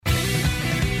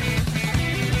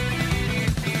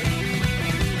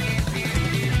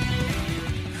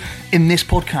In this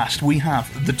podcast, we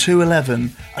have the 211,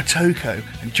 Atoko,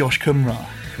 and Josh Cumrah.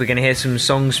 We're going to hear some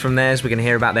songs from theirs. We're going to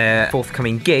hear about their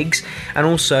forthcoming gigs, and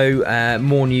also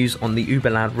more news on the Uber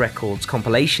Loud Records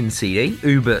compilation CD,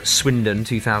 Uber Swindon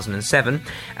 2007,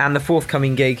 and the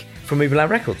forthcoming gig from Uber Loud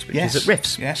Records, which is at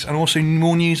Riffs. Yes, and also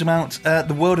more news about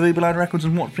the world of Uber Loud Records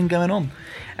and what's been going on.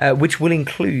 Which will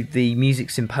include the Music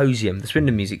Symposium, the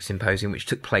Swindon Music Symposium, which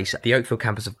took place at the Oakville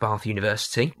campus of Bath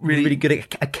University. Really good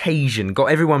occasion. Got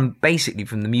everyone basically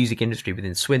from the music industry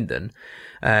within Swindon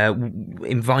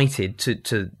invited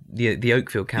to the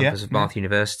Oakville campus of Bath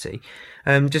University,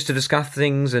 just to discuss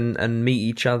things and meet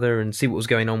each other and see what was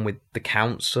going on with the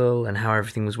council and how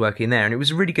everything was working there. And it was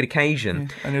a really good occasion. Yeah.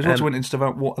 And it was also went into stuff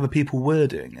about what other people were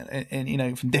doing,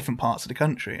 and from different parts of the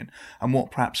country, and what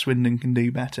perhaps Swindon can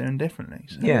do better and differently.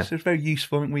 So it was very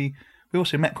useful. I think we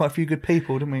also met quite a few good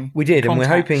people, didn't we? We did, and we're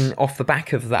hoping off the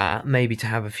back of that maybe to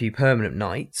have a few permanent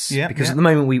nights. Because at the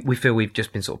moment we feel we've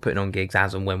just been sort of putting on gigs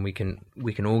as and when we can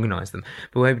organise them.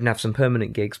 But we're hoping to have some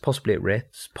permanent gigs, possibly at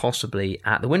Riffs, possibly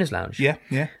at the Winners' Lounge.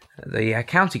 The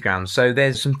county grounds. So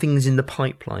there's some things in the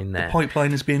pipeline there. The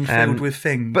pipeline is being filled with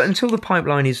things. But until the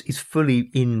pipeline is fully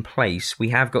in place, we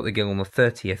have got the gig on the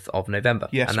 30th of November.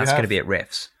 Yes, and that's going to be at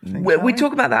Riffs. We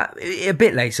talk about that a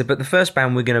bit later, but the first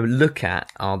band we're going to look at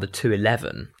are the 211.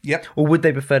 Yep. Or would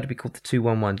they prefer to be called the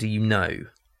 211? Do you know?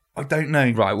 I don't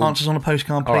know. Right. Well, answers on a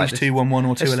postcard, please. 211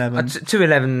 or 211.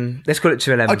 211. Let's call it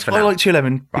 211 for now. I like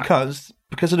 211 because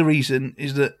of the reason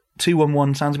is that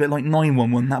 211 sounds a bit like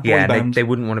 911, that boy band. They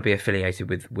wouldn't want to be affiliated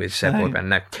with said boy band,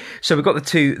 no. So we've got the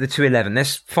 211.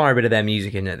 Let's fire a bit of their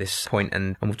music in at this point,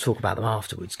 and we'll talk about them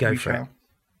afterwards. Go for it.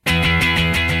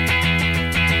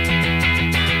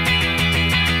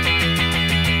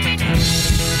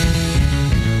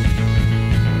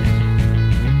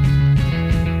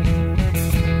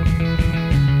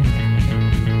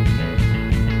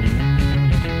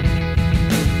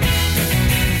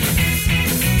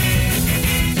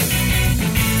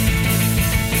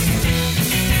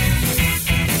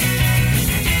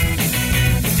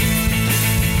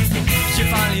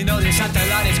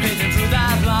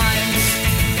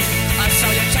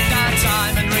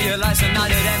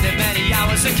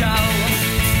 Ago.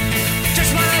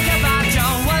 Just wanna get back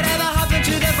down. Whatever happened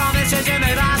to the promises you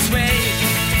made last week?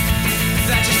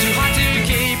 They're just too hard to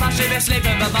keep. I should be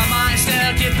sleeping, but my mind's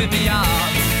still keeping me up.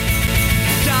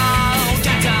 Don't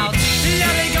get out.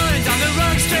 You'll be going down the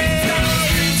wrong street.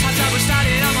 Had trouble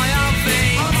standing on my own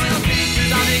feet.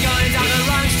 Cause I'll be going down the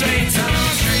wrong street.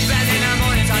 Then in the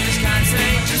mornings I just can't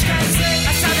sleep.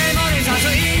 A Saturday mornings are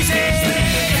so easy.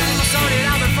 I sold it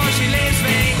out before she leaves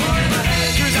me.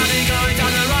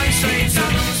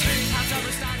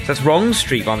 So that's Wrong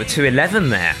Street by the 211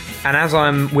 there. And as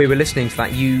we were listening to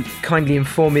that, you kindly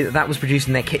informed me that was produced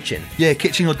in their kitchen. Yeah,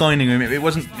 kitchen or dining room. It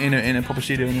wasn't in a proper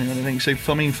studio or anything. So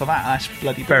for that, that's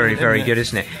bloody brilliant. Very good,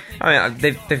 isn't it? I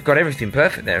mean, they've got everything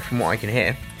perfect there, from what I can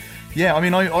hear. Yeah, I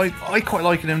mean, I quite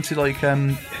like them to it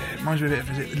reminds me a bit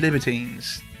of the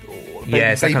Libertines.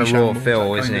 Yeah, it's that kind of raw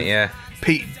feel, isn't it? Yeah.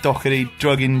 Pete Doherty,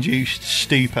 drug-induced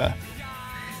stupor.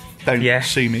 Don't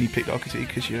sue me, Pete Doherty,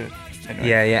 because you're... Anyway.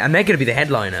 Yeah, and they're going to be the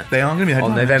headliner. They are going to be the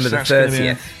headliner. On November the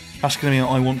 30th. That's going to be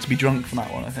I Want to Be Drunk from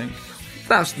that one, I think.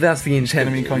 That's the intent. It's going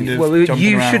to be kind of well,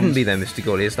 you around. Shouldn't be though, Mr.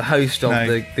 Gawley, as the host of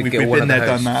the we've been there,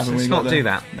 done that, haven't we? Let's not do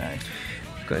that. No.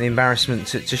 Got the embarrassment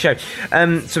to show.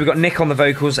 So we've got Nick on the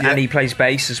vocals, and he plays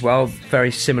bass as well,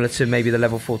 very similar to maybe the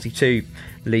Level 42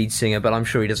 lead singer, but I'm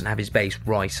sure he doesn't have his bass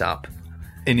right up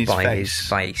in his by face. His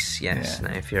face, yes. Yeah.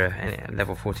 Now, if you're a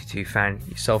Level 42 fan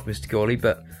yourself, Mr. Gawley,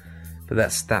 but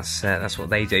that's what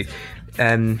they do.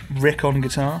 Rick on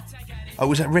guitar. Oh,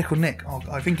 was that Rick or Nick? Oh,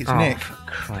 I think it's Nick.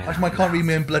 I can't read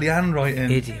my own bloody handwriting.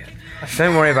 Idiot.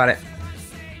 Don't worry about it.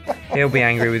 He'll be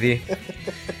angry with you.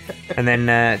 And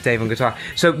then Dave on guitar.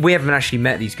 So we haven't actually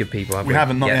met these good people, have we? We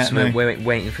haven't, not yet. So we're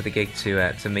waiting for the gig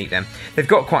to meet them. They've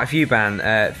got quite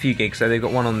a few gigs. So they've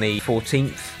got one on the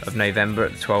 14th of November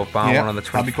at the 12 Bar, one on the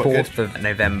 24th of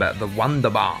November at the Wonder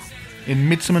Bar. In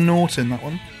Midsummer Norton, that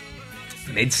one.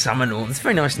 Midsummer Norton. It's a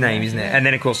very nice name, isn't it? And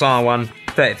then, of course, R1,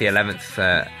 30th the 11th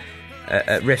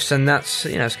at Riffs, and that's,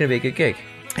 it's going to be a good gig.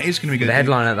 It is going to be good. The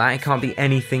headline of that, it can't be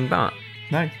anything but.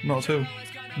 No, not at all.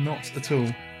 Not at all.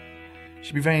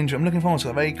 Should be very interesting. I'm looking forward to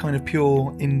that. Very kind of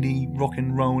pure indie rock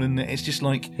and roll, and it's just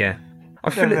like... Yeah. I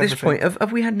feel at this point,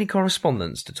 have we had any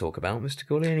correspondence to talk about, Mr.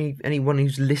 Gawley? Anyone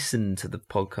who's listened to the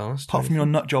podcast? Apart from your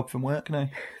nut job from work, no.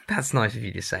 That's nice of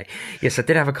you to say. Yes, I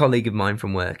did have a colleague of mine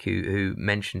from work who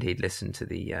mentioned he'd listened to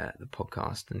the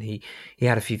podcast, and he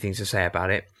had a few things to say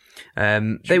about it.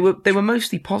 They were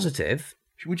mostly positive.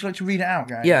 Would you like to read it out,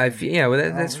 guys? Yeah, well,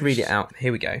 let's read it out.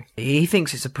 Here we go. He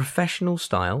thinks it's a professional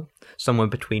style, somewhere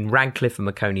between Radcliffe and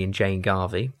Maconie and Jane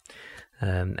Garvey.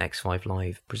 X5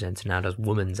 Live presenter now does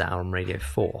Woman's Hour on Radio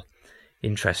 4.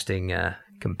 Interesting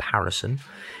comparison.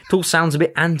 It all sounds a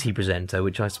bit anti-presenter,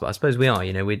 which I suppose we are.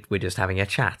 You know, we're just having a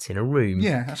chat in a room.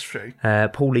 Yeah, that's true.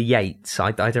 Paula Yates,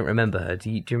 I don't remember her. Do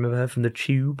you remember her from The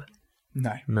Tube?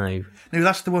 No. No,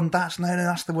 that's the one. That's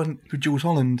the one with Jules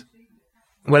Holland.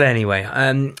 Well, anyway,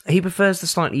 he prefers the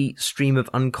slightly stream of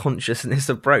unconsciousness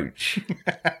approach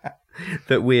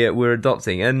that we're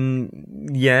adopting,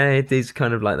 and yeah, it is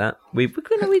kind of like that. We've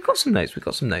got some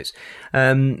notes.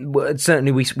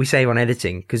 Certainly, we save on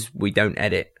editing because we don't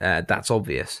edit. That's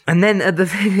obvious. And then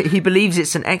he believes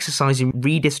it's an exercise in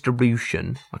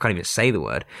redistribution. I can't even say the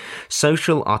word.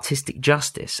 Social artistic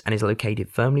justice, and is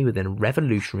located firmly within a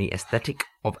revolutionary aesthetic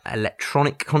of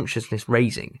electronic consciousness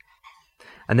raising.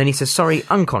 And then he says, sorry,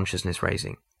 unconsciousness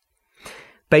raising.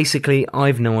 Basically,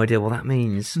 I've no idea what that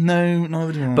means. No,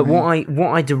 neither do I. But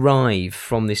what I derive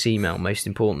from this email, most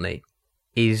importantly,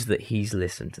 is that he's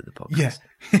listened to the podcast.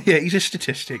 Yeah, he's a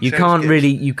statistic. You can't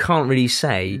really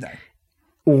say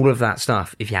all of that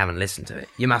stuff if you haven't listened to it.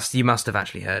 You must have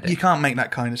actually heard it. You can't make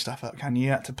that kind of stuff up, can you?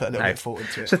 You have to put a little bit forward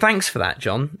to it. So thanks for that,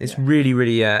 John. It's really,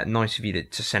 really nice of you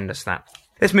to send us that.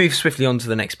 Let's move swiftly on to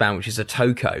the next band, which is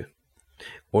Atoko.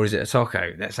 Or is it a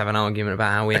taco? Let's have an argument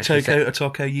about how we actually say... A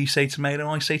taco, you say tomato,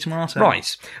 I say tomato.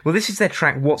 Right. Well, this is their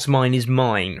track, What's Mine Is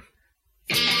Mine.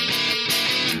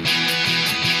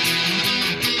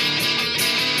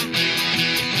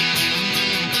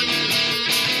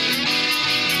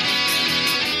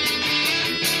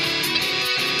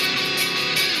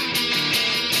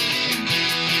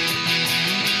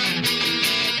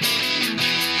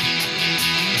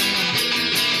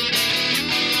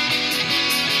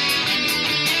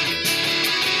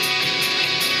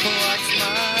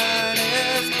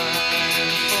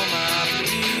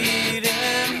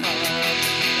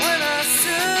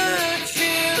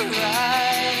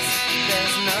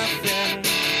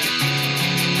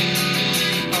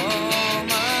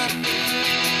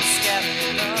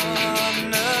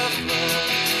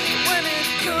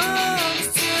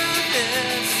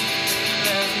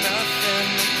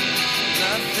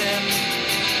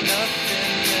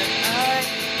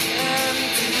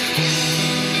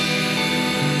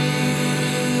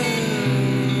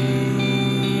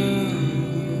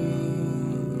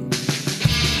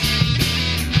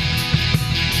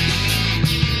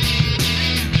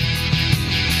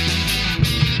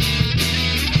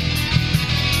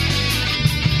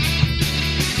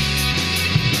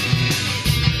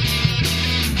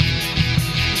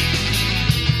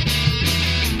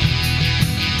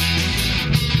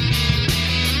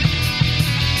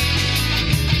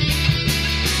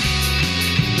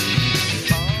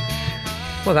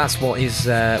 Well, that's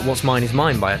What's Mine Is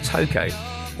Mine by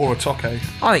Atoko. Or a taco.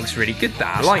 I think it's really good,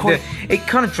 that. I like it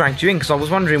kind of dragged you in, because I was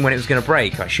wondering when it was going to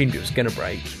break. I assumed it was going to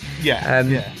break. Yeah,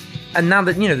 And now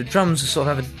that, the drums sort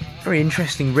of have a very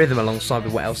interesting rhythm alongside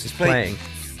with what else is playing.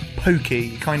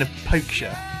 Pokey, kind of pokes you.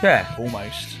 Yeah.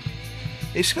 Almost.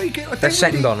 It's very good. They're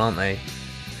second on, aren't they?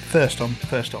 First on.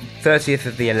 30th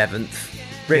of the 11th.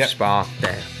 Riffs Bar,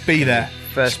 there. Be there.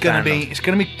 First it's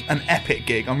going to be an epic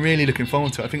gig. I'm really looking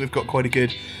forward to it. I think we've got quite a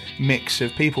good mix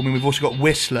of people. I mean, we've also got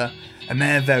Whistler, and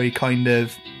they're very kind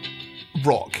of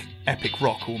rock, epic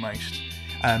rock almost,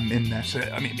 in there. So,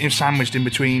 I mean, it's sandwiched in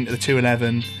between the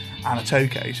 211 and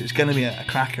Atoko, so it's going to be a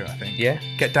cracker, I think. Yeah.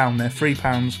 Get down there, £3,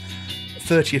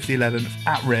 30th of the 11th,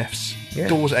 at Riffs,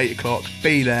 doors at 8 o'clock,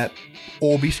 be there,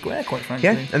 or be square, quite frankly.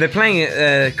 Yeah, and they're playing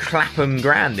at Clapham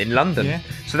Grand in London. Yeah.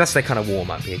 So that's their kind of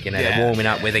warm-up gig, They're warming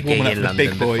up with a gig in London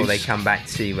before they come back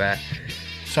to...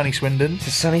 sunny Swindon.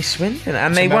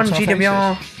 And they won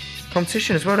GWR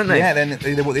competition as well, didn't they? Yeah, then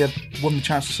they had won the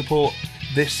chance to support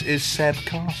This Is Seb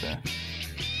Carter.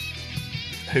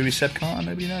 Who is Seb Carter?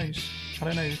 Nobody knows. I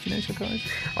don't know. Do you know who Seb Carter is?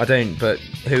 I don't, but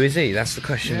who is he? That's the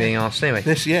question being asked anyway.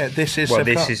 This is Seb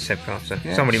Carter. Is Seb Carter.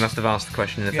 Yes. Somebody must have asked the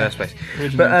question in the first place.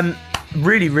 Originally. But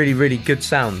really, really, really good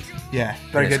sound. Yeah,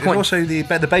 very good. Quite... Also, the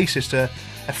bassist, a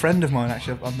friend of mine,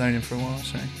 actually. I've known him for a while,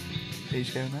 so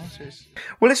he's going there. So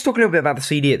well, let's talk a little bit about the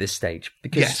CD at this stage,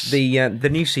 because the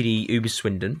new CD, Uber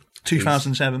Swindon,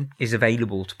 2007, is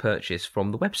available to purchase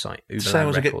from the website,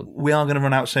 Uberland Record. We are going to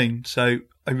run out soon, so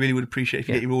I really would appreciate if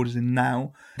you get your orders in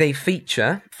now. They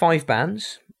feature 5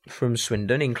 bands from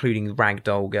Swindon, including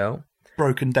Ragdoll Girl,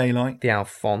 Broken Daylight, The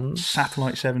Alphons,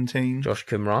 Satellite 17, Josh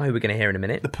Kumra, who we're going to hear in a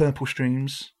minute, The Purple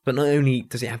Streams. But not only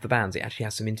does it have the bands, it actually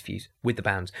has some interviews with the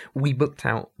bands. We booked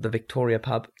out the Victoria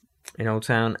pub in Old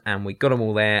Town, and we got them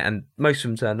all there, and most of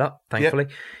them turned up, thankfully.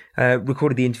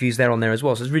 Recorded the interviews there on there as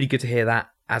well, so it's really good to hear that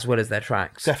as well as their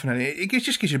tracks. Definitely. It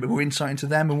just gives you a bit more insight into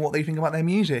them and what they think about their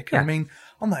music. Yeah. I mean,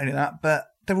 I'm not only that, but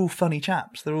they're all funny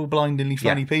chaps. They're all blindingly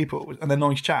funny people, and they're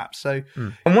nice chaps. So,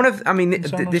 And one of, I mean,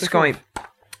 so on and this so guy, forth.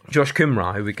 Josh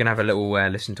Kumra, who we can have a little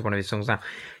listen to one of his songs now.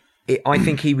 I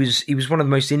think he was one of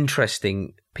the most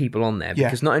interesting people on there,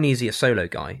 because not only is he a solo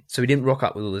guy, so he didn't rock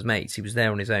up with all his mates. He was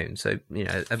there on his own, so a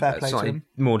play to slightly him.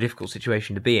 more difficult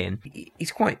situation to be in.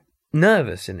 He's quite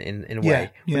nervous in a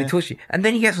way when he talks to you, and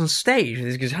then he gets on stage with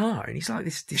his guitar, and he's like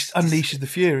this unleashes the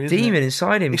fury, isn't demon it?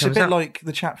 inside him. It's comes a bit out. like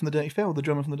the chap from the Dirty Phil, the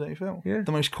drummer from the Dirty Phil. Yeah.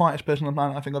 The most quietest person on the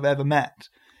planet I think I've ever met,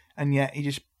 and yet he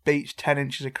just beats 10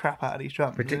 inches of crap out of these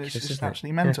drums. Ridiculous, It's isn't it?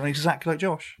 absolutely mental. And he's exactly like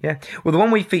Josh. Yeah. Well, the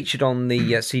one we featured on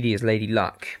the CD is Lady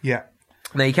Luck. Yeah.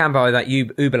 Now, you can buy that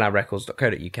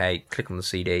uberladrecords.co.uk, click on the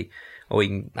CD, or you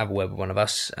can have a word with one of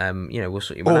us. We'll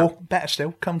sort you one Or, out. better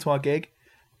still, come to our gig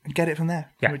and get it from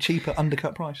there for a cheaper,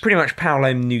 undercut price. Pretty much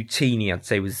Paolo Nutini, I'd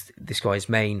say, was this guy's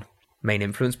main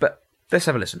influence, but let's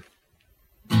have a listen.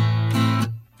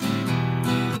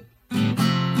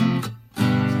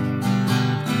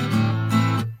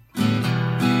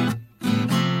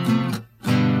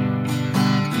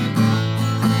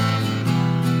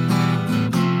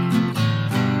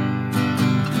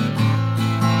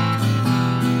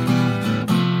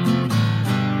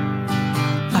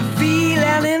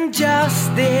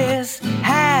 Injustice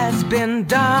has been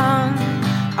done.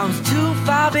 I was too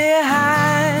far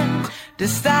behind the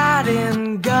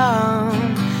starting gun.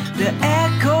 The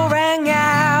echo rang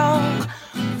out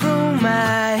through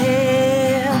my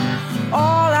head.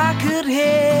 All I could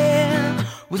hear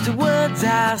was the words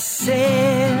I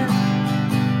said.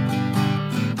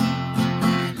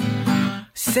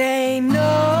 Say no.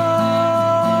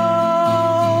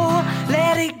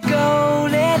 Let it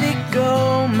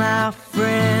go, my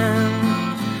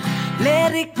friend.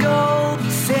 Let it go,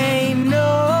 say no.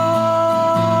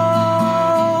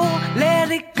 Let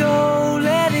it go,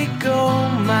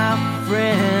 my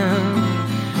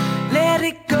friend. Let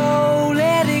it go.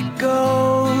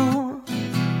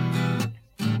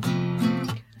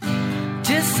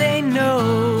 Just say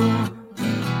no.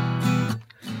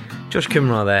 Josh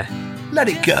Kumra there. Let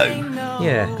it go.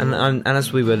 Yeah, and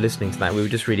as we were listening to that, we were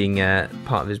just reading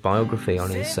part of his biography on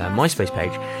his MySpace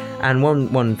page, and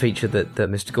one feature that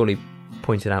Mr. Gawley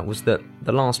pointed out was that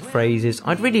the last phrase is,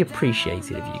 "I'd really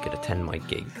appreciate it if you could attend my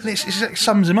gig." It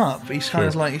sums him up. He's kind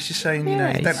of like, he's just saying, you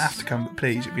Yeah, don't he's- have to come, but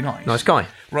please, it'd be nice. Nice guy.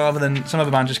 Rather than some other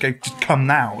bands just go, just come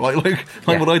now. Like what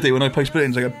I do when I post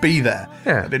bulletins, I go, be there.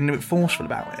 Yeah. I've been a bit forceful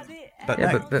about it. But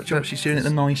Yeah, no, but Josh is doing it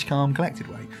in a nice, calm, collected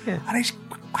way. Yeah. And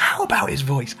how about his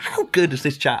voice? How good is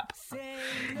this chap?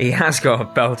 He has got a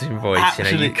belting voice,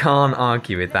 Absolutely. you can't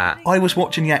argue with that. I was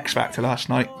watching the X Factor last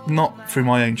night, not through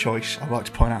my own choice, I'd like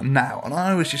to point out now, and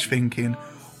I was just thinking,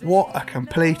 what a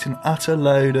complete and utter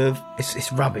load of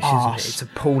It's rubbish, Arse. isn't it? It's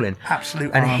appalling.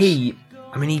 absolute And arse. he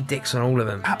dicks on all of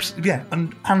them. Absolutely, yeah,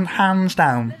 and hands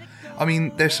down. I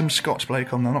mean, there's some Scots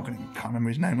bloke on there. Can't remember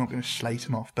his name. I'm not going to slate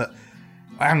him off, but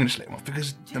I am going to slate him off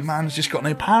because the man's just got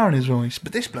no power in his voice.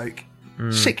 But this bloke,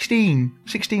 16,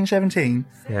 17,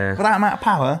 Yeah. for that amount of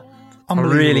power, I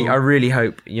unbelievable. really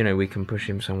hope we can push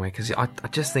him somewhere, because I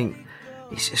just think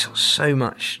it's just got so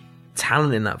much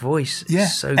talent in that voice. It's yeah,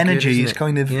 so energy good, is isn't it?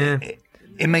 kind of yeah.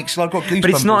 It makes I've got goosebumps. But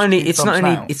it's not only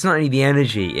now. it's not only the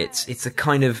energy. It's a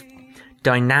kind of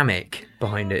dynamic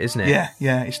behind it, isn't it?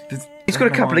 Yeah. He's got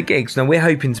a couple of gigs. Now, we're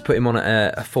hoping to put him on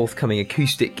a forthcoming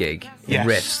acoustic gig in Yes,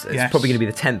 Riffs. It's yes. probably going to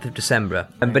be the 10th of December.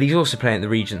 But he's also playing at the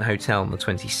Regent Hotel on the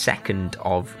 22nd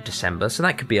of December. So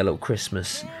that could be a little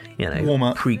Christmas,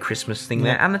 Warm-up. pre-Christmas thing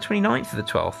there. And the 29th of the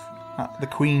 12th. The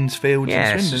Queen's Fields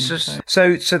Yeah, in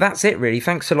Swindon. so that's it, really.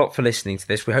 Thanks a lot for listening to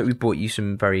this. We hope we brought you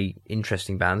some very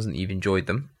interesting bands and that you've enjoyed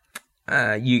them.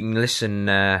 You can listen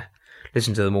to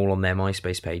them all on their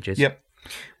MySpace pages. Yep.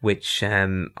 Which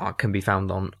can be found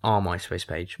on our MySpace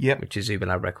page, Yep. which is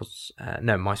Uberlad Records,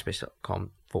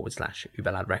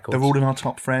 myspace.com/Uberlad Records. They're all in our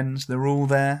top friends. They're all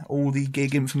there. All the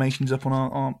gig information's up on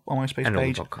our MySpace And all the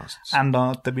page. podcasts. And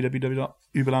our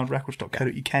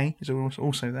www.uberladrecords.co.uk is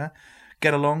also there.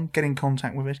 Get along, get in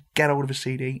contact with us, get hold of a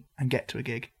CD, and get to a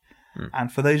gig.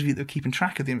 And for those of you that are keeping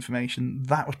track of the information,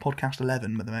 that was podcast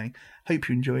 11, by the way. Hope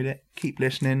you enjoyed it. Keep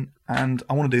listening. And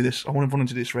I want to do this. I want to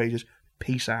do this for ages.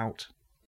 Peace out.